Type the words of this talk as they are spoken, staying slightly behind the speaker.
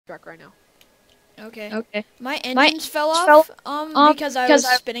truck right now. Okay. Okay. My engines fell off because I was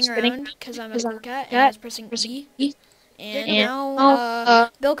spinning spinning around because I'm a cool cat and I cat was pressing pressing E. E. And And now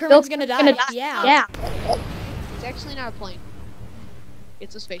Bill Bill Kermit's gonna gonna die. die. Yeah. It's actually not a plane.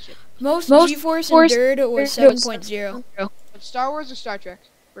 It's a spaceship. Most Most G-force force endured was 7.0. But Star Wars or Star Trek?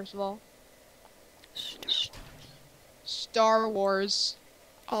 First of all. Star Wars.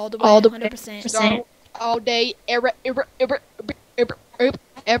 All the way, All the 100%. Star all day. Abraham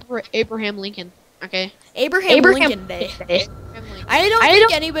Lincoln. Okay. Abraham Lincoln Day. Abraham Lincoln. I don't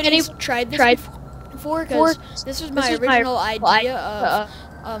think anybody's tried this before because this was my original idea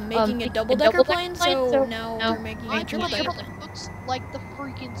of making a double-decker plane, so now we're making a triple-decker plane. Looks like the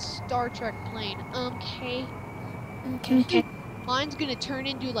freaking Star Trek plane. Okay. Okay. Mine's gonna turn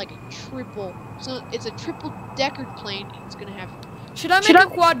into like a triple. So it's a triple-decker plane. It's gonna have. Should I make a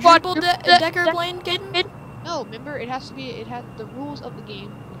quadruple-decker plane, kid? No, remember it has to be. It has the rules of the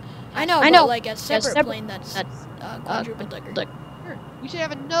game. I know, but like a separate plane that's quadruple-decker. Sure. We should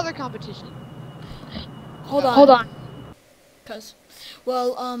have another competition. Hold on. Cause,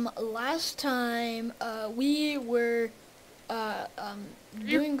 well, last time we were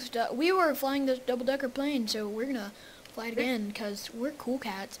doing stuff. We were flying this double-decker plane, so we're gonna fly it again because we're cool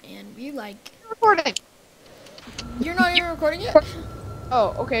cats and we like. Recording. You're not even recording yet?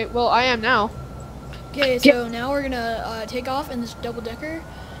 Oh, okay. Well, I am now. Okay, so now we're gonna take off in this double-decker,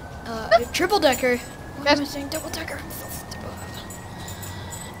 triple-decker. Why am I saying double-decker?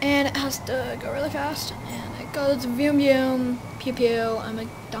 And it has to go really fast, and it goes vroom vroom, pew pew. I'm a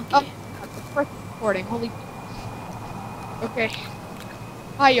donkey. Oh, first recording. Holy. Okay.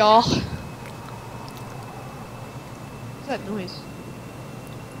 Hi, y'all. What's that noise?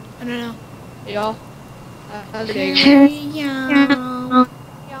 I don't know. Hey, y'all. How's it going? Hey, y'all.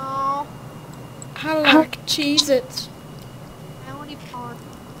 Y'all. I like Cheez-Its. County Park.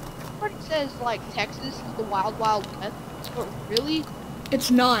 Everybody says like Texas is the wild, wild west, but really, It's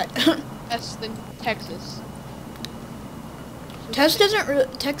not. less than Texas.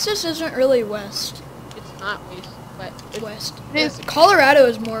 Texas isn't really west. It's not west, but it's West. It is. Colorado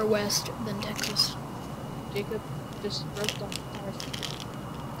is more west than Texas. Jacob just broke the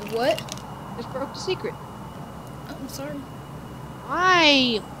What? Just broke the secret. I'm sorry.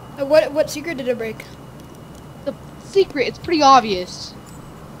 Why? What secret did I break? The secret. It's pretty obvious.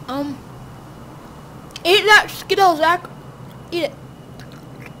 Eat that Skittle, Zach. Eat it.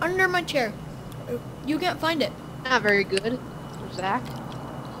 Under my chair. You can't find it. Not very good, Zach.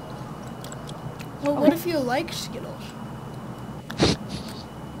 Well, what if you like Skittles?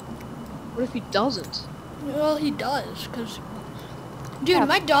 What if he doesn't? Well, he does, cause dude,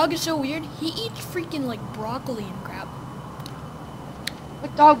 my dog is so weird. He eats freaking like broccoli and crap.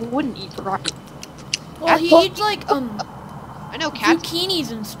 What dog wouldn't eat broccoli? Well, he eats like I know cats.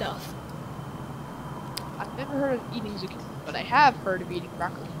 zucchinis and stuff. I've never heard of eating zucchini, but I have heard of eating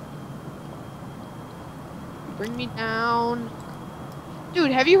broccoli. Bring me down.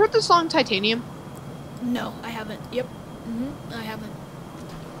 Dude, have you heard the song Titanium? No, I haven't. Yep. I haven't.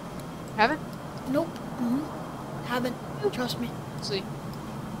 Haven't? Nope. Haven't. Trust me. Let's see.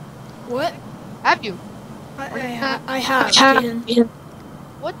 What? Have you? I have. Jaden.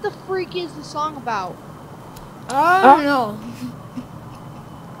 What the freak is the song about? I don't know.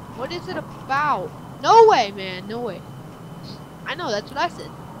 What is it about? No way, man. No way. I know, that's what I said.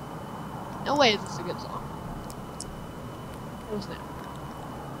 No way is this a good song. What's that?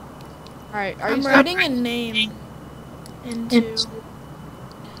 Alright, I'm writing a name into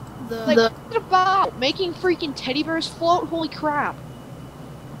the... Like, what's it about? Making freaking teddy bears float? Holy crap.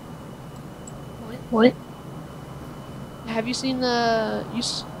 What? Have you seen the...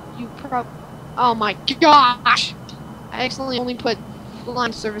 Oh my gosh! I accidentally only put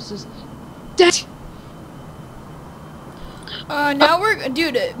line services. Dead! Now we're...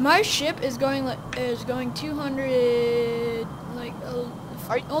 Dude, my ship is going 200... Like,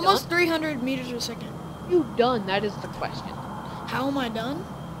 almost 300 meters a second. Are you done? That is the question. How am I done?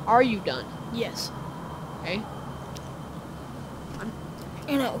 Are you done? Yes. Okay.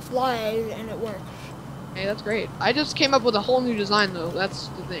 And it flies and it works. Hey, that's great. I just came up with a whole new design, though. That's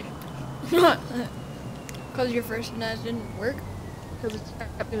the thing. Because your first design didn't work? Because it's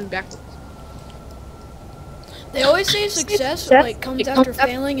kept going backwards. They always say success like comes after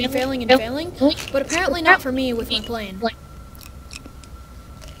failing and failing and failing, but apparently not for me with my plane.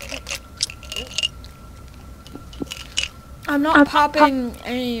 I'm not popping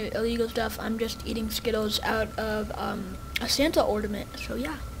any illegal stuff. I'm just eating Skittles out of a Santa ornament. So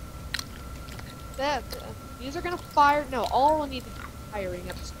yeah. These are gonna fire. No, all I need to do is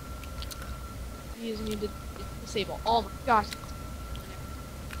firing. These need to disable. Oh my gosh.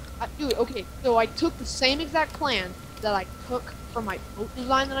 Dude, okay, so I took the same exact plan that I took from my boat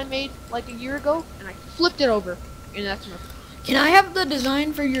design that I made like a year ago, and I flipped it over, and that's my... Can I have the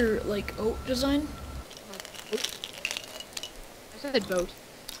design for your, like, oat design? I said boat.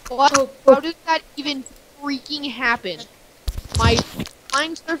 What? Oh. How does that even freaking happen? My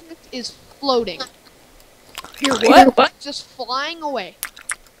flying surface is floating. Your what? It's just flying away.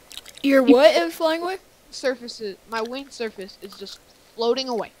 Your what is flying away? My wing surface is just floating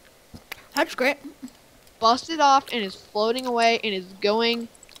away. That's great. Busted off and is floating away and is going...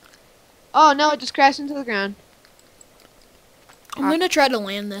 Oh no, it just crashed into the ground. I'm gonna try to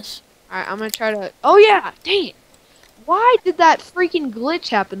land this. Alright, I'm gonna try to... Oh yeah! Dang it! Why did that freaking glitch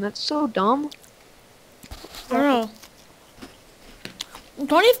happen? That's so dumb. I don't know.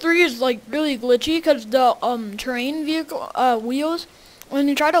 23 is like really glitchy because the terrain vehicle wheels, when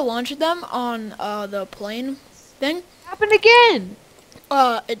you try to launch them on the plane thing, Happened again!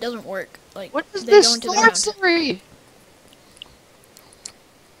 it doesn't work. Like, What is they this go into the ground. sorcery?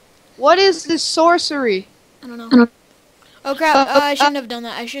 What is this sorcery? I don't know. Oh crap! I shouldn't have done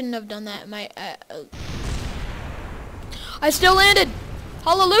that. I shouldn't have done that. I still landed.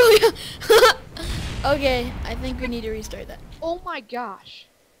 Hallelujah! Okay, I think we need to restart that. Oh my gosh.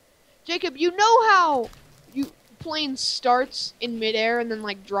 Jacob, you know how plane starts in midair and then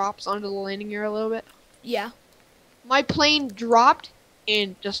like drops onto the landing gear a little bit? Yeah. My plane dropped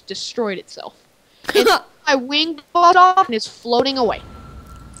and just destroyed itself. And my wing bought off and is floating away.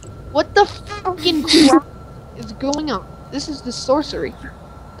 What the fucking crap is going on? This is the sorcery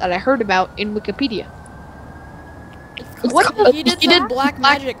that I heard about in Wikipedia. What? He did black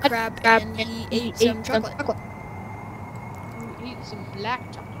magic crap and he ate some chocolate. He ate some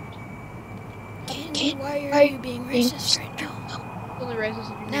black chocolate. Candy, why are you being racist right now? It's only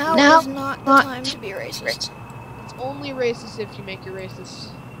racist if you Now is not the time to be racist. It's only racist if you make it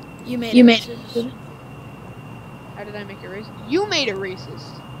racist. You made it racist. How did I make it racist? You made it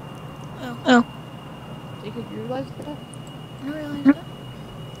racist. Oh. Jacob, you realize that? I realized that.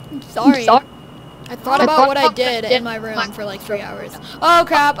 I'm sorry. I thought about what I did in my room for like 3 hours. Oh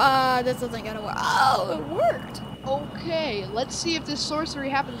crap, this isn't gonna work. Oh, it worked. Okay, let's see if this sorcery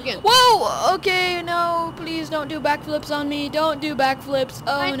happens again. Whoa, okay, no, please don't do backflips on me. Don't do backflips.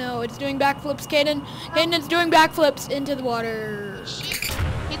 Oh no, it's doing backflips, Caden. Caden's doing backflips into the water. Shit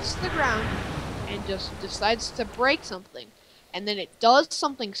hits the ground and just decides to break something. And then it does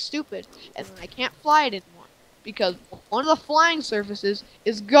something stupid, and then I can't fly it anymore. Because one of the flying surfaces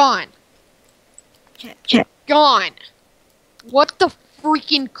is gone. Gone. What the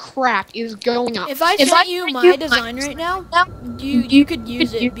freaking crap is going on? If I sent you my design right now, you could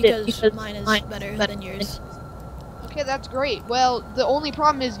use it because mine is better than yours. Okay, that's great. Well, the only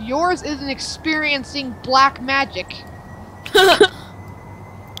problem is yours isn't experiencing black magic.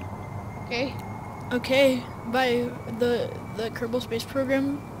 Okay? Okay, by the Kerbal Space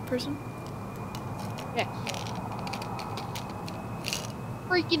Program person? Yeah.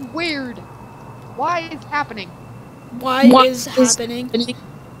 Freaking weird. Why is happening? Why is happening?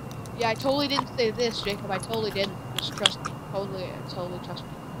 Yeah, I totally didn't say this, Jacob. I totally didn't. Just trust me. Totally trust me.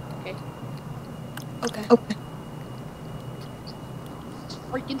 Okay? Okay. It's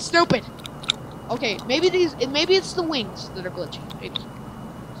freaking stupid. Okay, maybe it's the wings that are glitching. Maybe.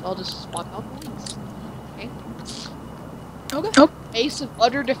 So I'll just swap out the wings. Okay? Face of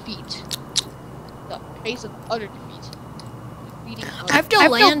utter defeat. The face of utter defeat. I have to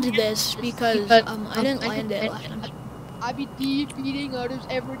land this because I didn't land it last time. I be defeating others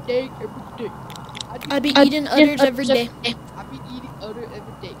every day. I be eating others every day. I be eating others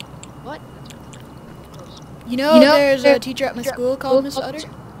every day. What? You know there's a teacher at my school called Miss Utter? Yeah,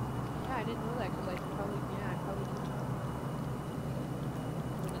 I didn't know that because I probably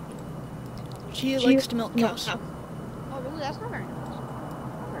She likes to milk cows. Oh, really? That's not very nice.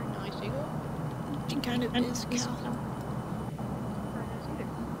 Not very nice, Jacob. She kind of is a cow.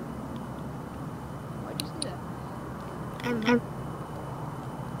 Why'd you say that? I don't know.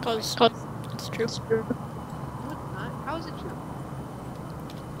 Cause it's true. No, it's not. How is it true?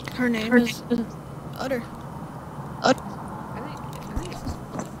 Her name is Utter. I think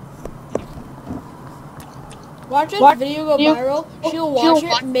Watch this video go viral. She'll watch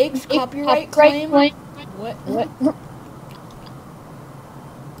it, makes copyright claim. What?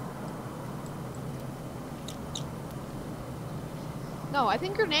 No, I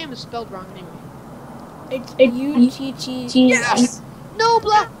think her name is spelled wrong anyway. It's U-T-T. Yes! No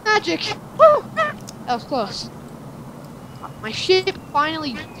black magic! Woo! That was close. My ship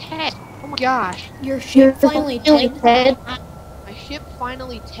finally Ted. Oh my gosh. Your ship finally Ted? My ship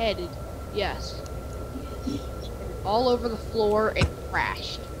finally tedded. Yes. All over the floor and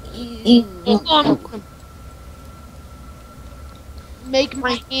crashed. Hold on. Make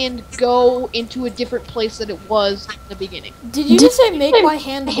my hand go into a different place than it was in the beginning. Did you just say make my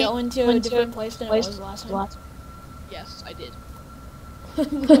hand go into a different place than it was last time? Yes, I did.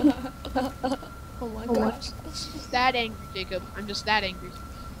 Oh my gosh. I'm just that angry, Jacob. I'm just that angry.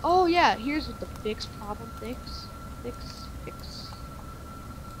 Oh yeah, here's what the fix problem. Fix.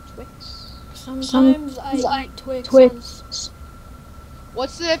 Twix. Sometimes I eat Twix.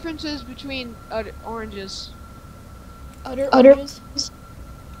 What's the differences between oranges? Utter oranges?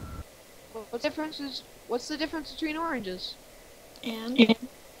 What's the difference between oranges? And?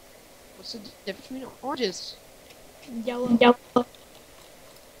 What's the difference between oranges? Yellow.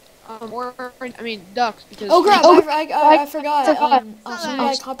 Ducks, because... Oh crap, I forgot.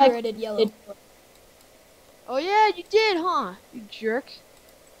 I copyrighted yellow. Oh yeah, you did, huh? You jerk.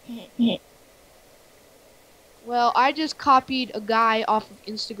 Well, I just copied a guy off of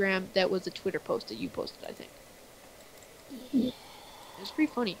Instagram that was a Twitter post that you posted, I think. It was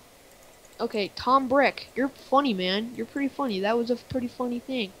pretty funny. Okay, Tom Brick. You're funny, man. You're pretty funny. That was a pretty funny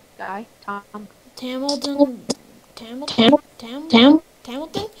thing, guy. Hamilton?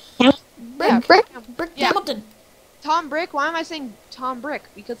 Brick Hamilton. Tom Brick? Why am I saying Tom Brick?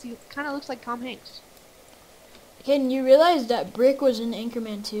 Because he kind of looks like Tom Hanks. Can you realize that Brick was in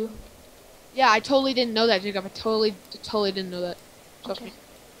Anchorman 2? Yeah, I totally didn't know that, Jacob. I totally didn't know that. Trust me.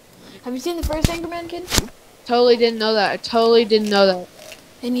 Have you seen the first Anchorman, kid? Totally didn't know that. I totally didn't know that.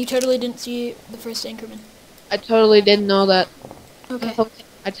 And you totally didn't see the first Anchorman? I totally didn't know that. Okay.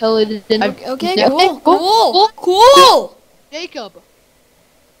 I totally didn't. Okay, cool! Jacob,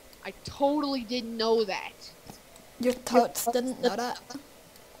 I totally didn't know that. Your totes didn't know that.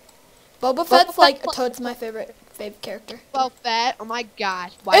 Boba Fett's like, Toad's my favorite character. Boba Fett? Oh my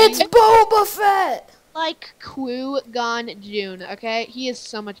gosh. It's Boba Fett! Like Qui-Gon Jinn, okay? He is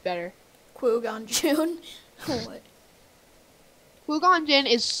so much better. Qui-Gon Jinn? What? Qui-Gon Jinn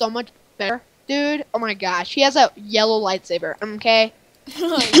is so much better, dude. Oh my gosh. He has a yellow lightsaber, okay?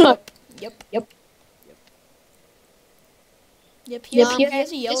 Yep, he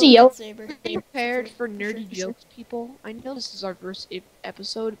has a yellow lightsaber. Prepared for nerdy jokes, people. I know this is our first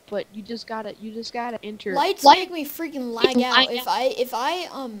episode, but you just gotta enter. Lights make me freaking lag out. If I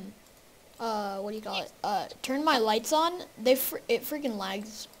what do you call it? Turn my lights on, it freaking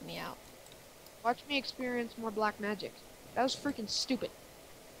lags me out. Watch me experience more black magic. That was freaking stupid.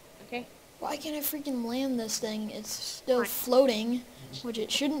 Okay? Why can't I freaking land this thing? It's still floating, which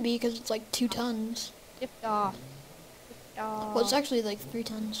it shouldn't be because it's like 2 tons. Lift off. Well, it's actually like 3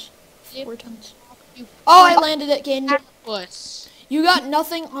 tons. 4 tons. Oh, I landed it, Caden. You got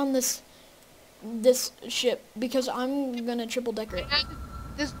nothing on this ship because I'm gonna triple decker it.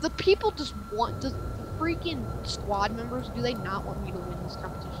 Does the people just want the freaking squad members? Do they not want me to win this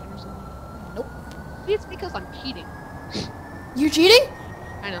competition or something? Nope. Maybe it's because I'm cheating. You cheating?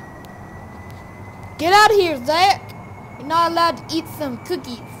 I know. Get out of here, Zach. You're not allowed to eat some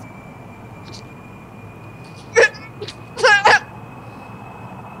cookies.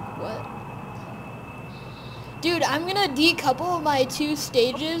 What? Dude, I'm gonna decouple my 2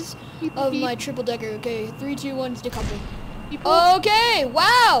 stages of my triple decker. Okay, 3, 2, 1, decouple. Okay,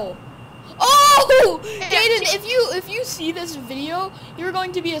 wow. Oh, Jaden, if you see this video, you're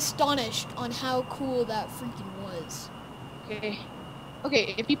going to be astonished on how cool that freaking was. Okay.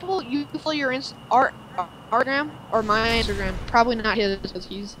 If people you follow your our Instagram or my Instagram, probably not his because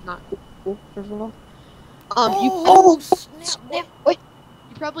he's not cool. First of all, you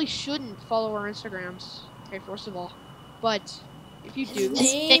probably shouldn't follow our Instagrams. Okay, first of all, but if you do,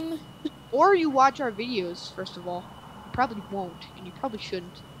 or you watch our videos, first of all, you probably won't, and you probably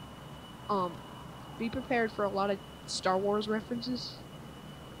shouldn't. Be prepared for a lot of Star Wars references.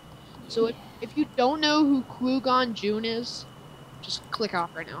 So if you don't know who Qui-Gon Jinn is, just click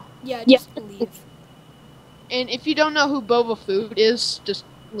off right now. Yeah, just leave. And if you don't know who Boba Fett is, just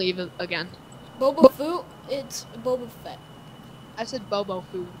leave it again. Boba Fett? It's Boba Fett. I said Boba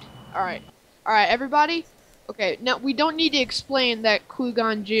Fett. Alright, everybody? Okay, now we don't need to explain that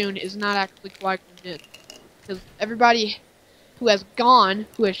Qui-Gon Jinn is not actually Qui-Gon Jinn. Because everybody who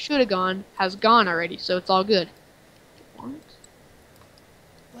should have gone, has gone already, so it's all good.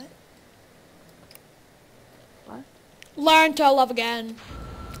 What? Learn to love again.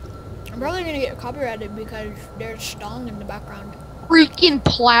 I'm probably gonna get copyrighted because there's song in the background. Freaking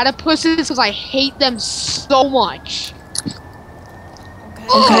platypuses, because I hate them so much.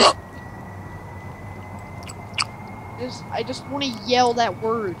 Okay. I just want to yell that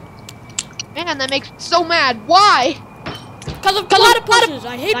word. Man, that makes me so mad. Why? Because of platypuses.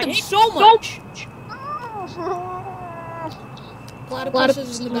 I hate them so much.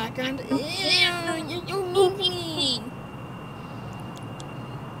 platypuses in the background. Ew, you're so mean.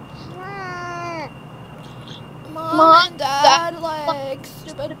 Mom and Dad, like,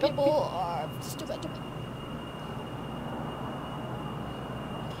 stupid people are stupid.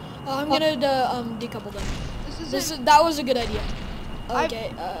 I'm gonna decouple them. That was a good idea.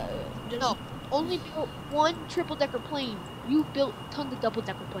 Okay, no, only built one triple-decker plane. You built tons of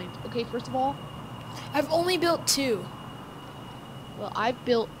double-decker planes. Okay, first of all, I've only built 2. well, I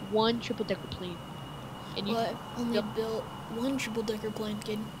built one triple-decker plane, and you I've only built 1 triple-decker plane,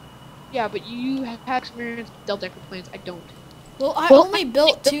 kid. Yeah, but you have experience with double-decker planes. I don't. Well, I only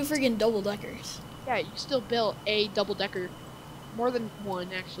built 2 friggin' double-deckers. Yeah, you still built a double-decker. More than one,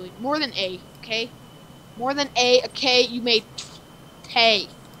 actually. More than a, okay? More than a, okay? You made Tay.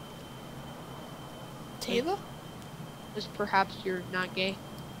 Tava? Just perhaps you're not gay.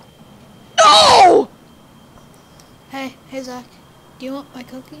 No! Hey Zach, do you want my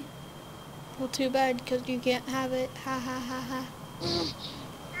cookie? Well, too bad, because you can't have it. Ha ha ha ha.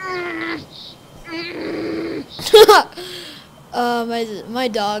 My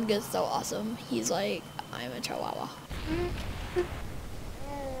dog is so awesome. He's like, I'm a chihuahua.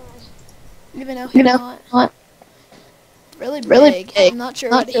 Even though he's not really big. I'm not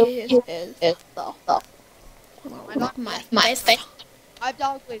sure what he is though. My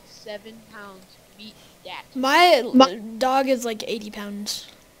dog weighs 7 pounds. Beat that. My dog is like 80 pounds.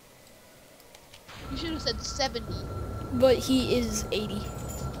 You should have said 70. But he is 80.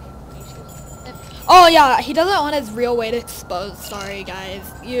 Oh yeah, he doesn't want his real weight exposed. Sorry guys,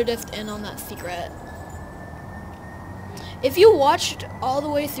 you're just in on that secret. If you watched all the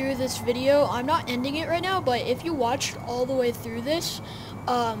way through this video, I'm not ending it right now, but if you watched all the way through this,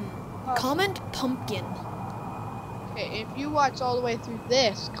 comment pumpkin. Okay, if you watch all the way through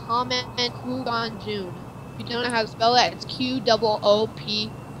this, comment Kugan June. If you don't know how to spell that, it's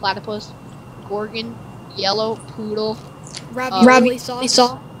Q-O-O-P, platypus, gorgon, yellow, poodle, ravioli sauce.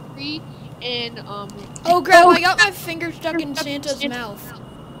 And, oh crap, I got my finger stuck in Santa's mouth.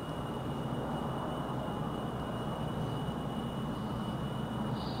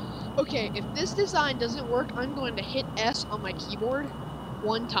 Okay, if this design doesn't work, I'm going to hit S on my keyboard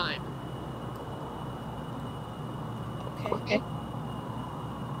 1 time. Okay.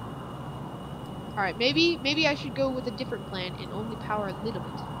 Alright, maybe I should go with a different plan and only power a little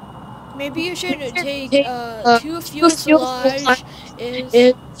bit. Maybe you should take 2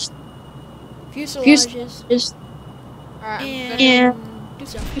 fuselages. Alright, and do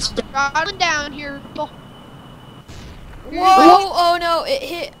stuff. Throttling down here. Whoa! Oh no, it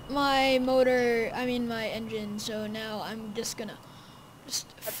hit my motor, my engine, so now I'm just gonna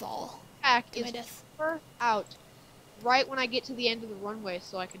fall to my death. Out right when I get to the end of the runway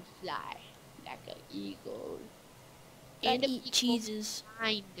so I can fly like an eagle. And eat cheeses.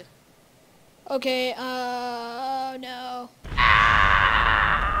 Mind. Okay, no.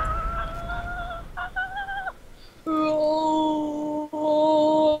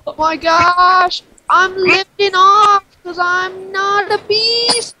 Oh my gosh! I'm lifting off because I'm not a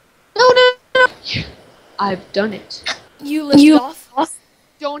beast! No! I've done it. You lifted off?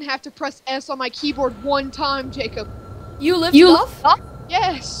 Don't have to press S on my keyboard 1 time, Jacob. You lifted off?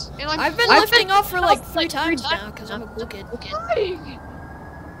 Yes! And I've been lifting off for like 3 times now because I'm a cool kid.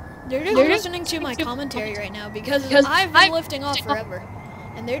 They're just listening to my commentary right now because I've been lifting off forever.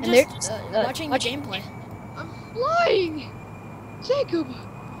 And they're just watching the gameplay. I'm flying! Jacob!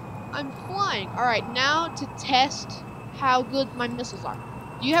 I'm flying. Alright, now to test how good my missiles are.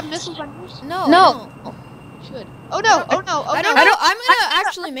 Do you have missiles on yours? No. You should. Oh no! I'm gonna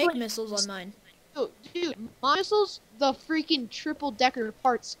actually make missiles on mine. Dude, my missiles, the freaking triple-decker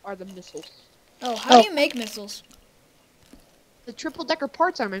parts are the missiles. Oh, how do you make missiles? The triple-decker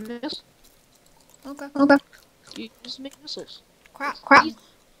parts are my missiles. Okay. You just make missiles. Crap.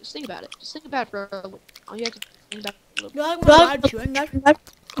 Just think about it. Just think about it for a little. All you have to think about it for a little.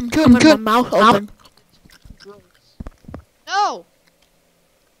 I'm chewing with my mouth open. No!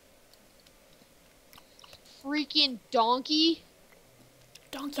 Freaking donkey.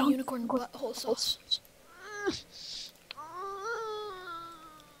 Donkey unicorn butthole sauce.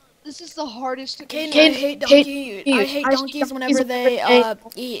 This is the hardest. I hate donkeys whenever they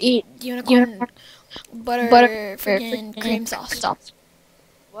eat unicorn butter freaking cream sauce.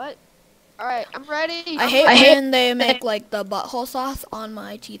 What? Alright, I'm ready. I hate when they make like the butthole sauce on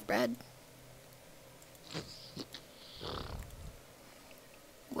my teeth bread.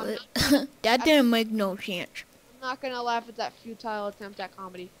 What? That didn't make no sense. I'm not gonna laugh at that futile attempt at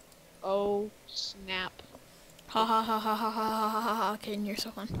comedy. Oh snap. Ha ha ha ha ha ha ha ha ha ha. Kid, you're so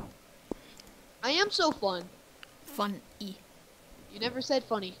fun. I am so fun. Fun-y. You never said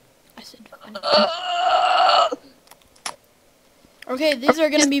funny. I said funny. Okay, these are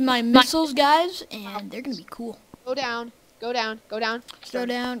gonna be my missiles, guys, and they're gonna be cool. Go down. Go down. Go down. Slow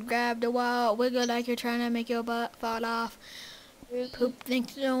down, grab the wall, wiggle like you're trying to make your butt fall off. Poop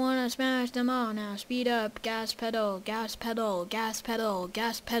thinks you wanna smash them all. Now speed up, gas pedal, gas pedal, gas pedal,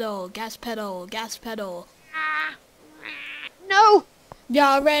 gas pedal, gas pedal, gas pedal. No!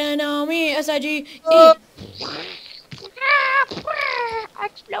 Y'all ready to know me, S-I-G-E.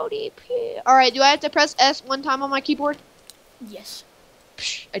 Explodey. Alright, do I have to press S one time on my keyboard? Yes.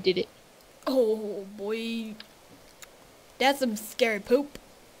 Psh, I did it. Oh, boy. That's some scary poop.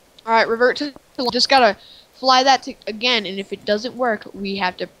 Alright, revert to just gotta fly that to again, and if it doesn't work, we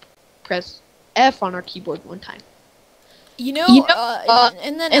have to press F on our keyboard one time. And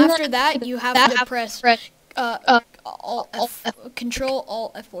then after that, you have to press Alt F, Control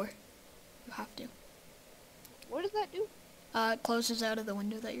Alt F4. You have to. What does that do? It closes out of the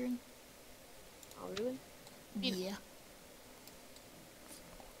window that you're in. Oh, really? Yeah.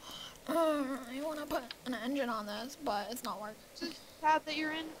 I want to put an engine on this, but it's not working. Is this tab that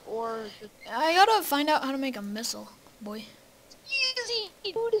you're in, or just... I gotta find out how to make a missile, boy. Easy,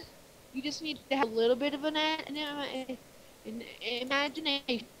 dude. You just need to have a little bit of an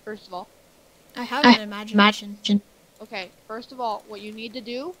imagination, first of all. I have an imagination. Okay, first of all, what you need to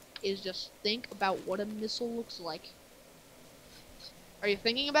do is just think about what a missile looks like. Are you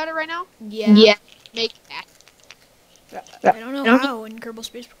thinking about it right now? Yeah. Make that. I don't know how in Kerbal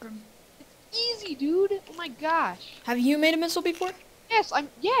Space Program. It's easy, dude. Oh my gosh. Have you made a missile before? Yes, I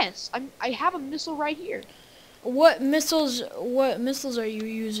have a missile right here. What missiles are you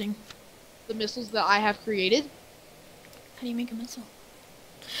using? The missiles that I have created. How do you make a missile?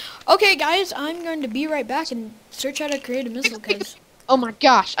 Okay, guys, I'm going to be right back and search how to create a missile, because... Oh my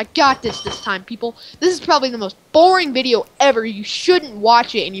gosh, I got this time, people. This is probably the most boring video ever. You shouldn't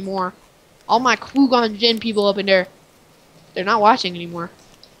watch it anymore. All my Kugan Jin people up in there, they're not watching anymore.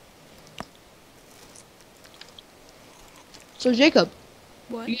 So, Jacob,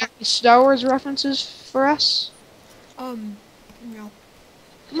 What? you got any Star Wars references for us? No.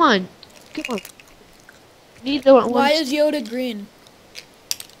 Come on. Need the one. Why is Yoda green?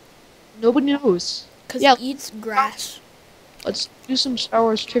 Nobody knows. Because Yeah. he eats grass. Let's do some Star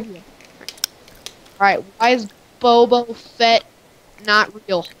Wars trivia. Alright, why is Boba Fett not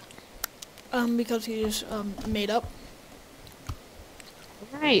real? Because he just, made up.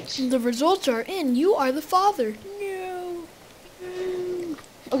 Alright. The results are in. You are the father. No.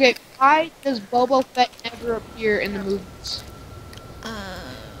 Okay, why does Boba Fett never appear in the movies? I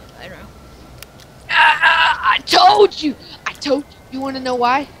don't know. I told you! You want to know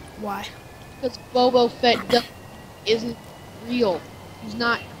why? Why? Because Boba Fett isn't real. He's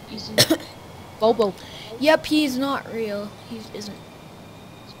Boba. Yep, he's not real. He isn't.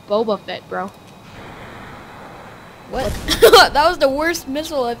 It's Boba Fett, bro. What? That was the worst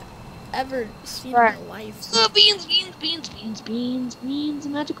missile I've ever seen in my life. Beans, a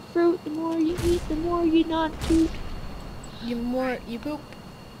magical fruit. The more you eat, the more you not toot. You poop.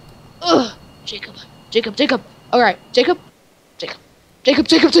 Ugh, Jacob. Alright, Jacob.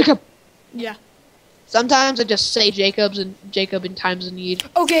 Yeah. Sometimes I just say Jacob in times of need.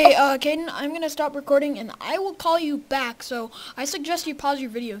 Okay, Caden, I'm gonna stop recording and I will call you back. So I suggest you pause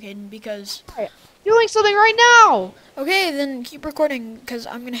your video, Caden, because... Doing something right now! Okay, then keep recording, because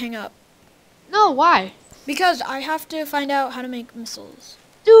I'm gonna hang up. No, why? Because I have to find out how to make missiles.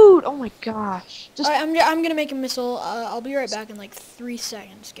 Dude, oh my gosh. Just I'm gonna make a missile. I'll be right back in like 3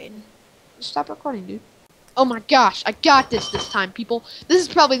 seconds, Caden. stop recording, dude. Oh my gosh, I got this time, people. This is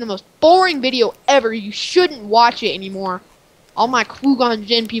probably the most boring video ever. You shouldn't watch it anymore. All my Kugan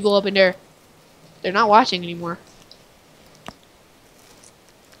Jin people up in there, they're not watching anymore.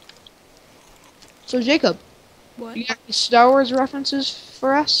 So, Jacob, What? you got any Star Wars references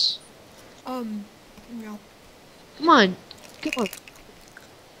for us? No. Come on.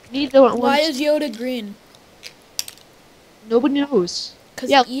 Need the one. Why is Yoda green? Nobody knows. Because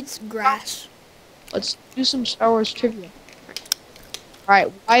Yeah. he eats grass. Let's do some Star Wars trivia.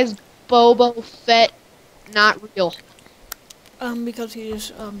 Alright, why is Boba Fett not real? Because he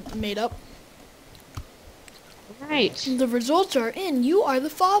just, made up. Alright. The results are in. You are the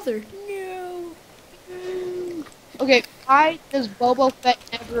father. No. Okay, why does Boba Fett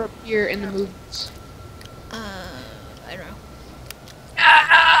never appear in the movies? I don't know.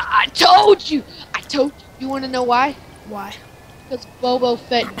 I told you! You want to know why? Why? Because Boba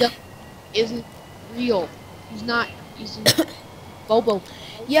Fett isn't real. He's Boba.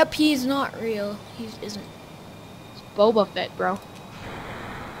 Yep, he's not real. He isn't. It's Boba Fett, bro.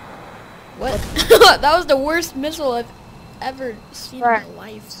 What? That was the worst missile I've ever seen Right. in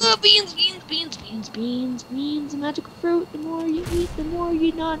my life. Beans, beans, beans, beans, beans, beans. A magical fruit. The more you eat, the more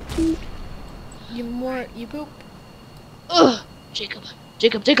you not toot. You poop. Ugh. Jacob.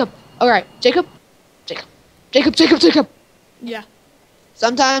 Jacob. Jacob. All right. Jacob. Jacob. Jacob. Jacob. Jacob. Yeah.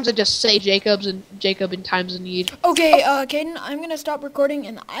 Sometimes I just say Jacob in times of need. Okay, Caden, I'm gonna stop recording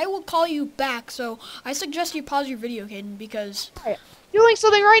and I will call you back. So I suggest you pause your video, Caden, because. Right. Doing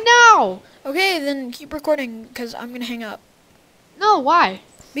something right now. Okay, then keep recording, because I'm gonna hang up. No, why?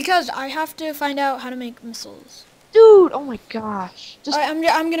 Because I have to find out how to make missiles. Dude, oh my gosh. Just I'm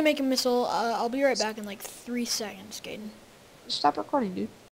gonna make a missile. I'll be right back in like 3 seconds, Caden. stop recording, dude.